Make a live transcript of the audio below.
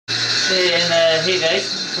Hey, and hey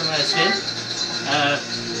guys, from Spin.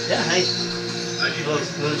 Yeah, hi.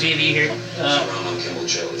 Little JV here.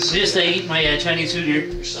 Just eat my Chinese food here.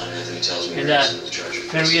 And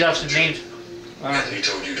then we get off some names.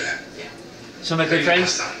 Some of my good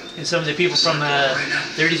friends and some of the people from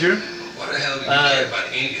 30's room.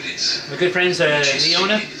 My good friends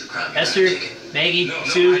Leona, Esther, Maggie,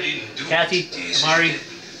 Sue, Kathy, Amari,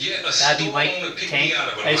 Abby, Mike, Tank,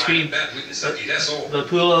 Ice Cream,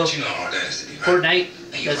 Vapulo, Fortnite,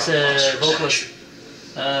 that's a vocalist,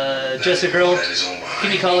 Just a Girl,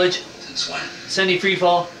 Kimmy College, Sunday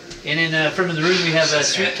Freefall, and then from the room we have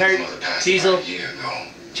Sweet Tart, Diesel,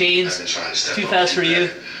 Chains, Too Fast for You,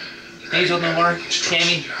 Angel No More,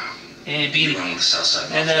 Tammy, and Beanie.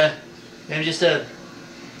 And I'm just telling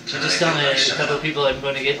a couple of people I'm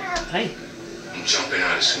going to get. Hi. I'm jumping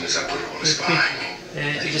out as soon as I put all this behind me.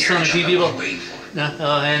 Just telling a few people. No,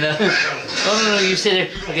 oh no, you stay there.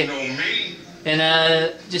 Okay. And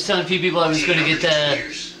just telling a few people I was going to get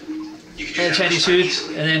Chinese food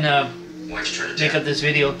and then make up this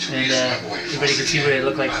video and everybody can see what it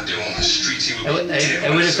looked like. I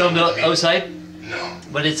would have filmed outside,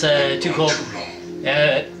 but it's too cold.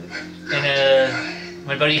 And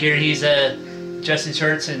my buddy here, he's dressed in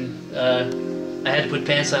shorts and I had to put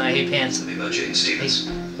pants on. I hate pants.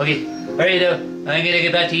 Okay. Alright, I'm gonna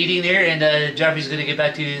get back to eating there, and Joffrey's gonna get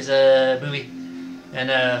back to his movie.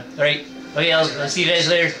 And alright, okay, I'll see you guys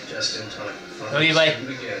later. Okay, bye.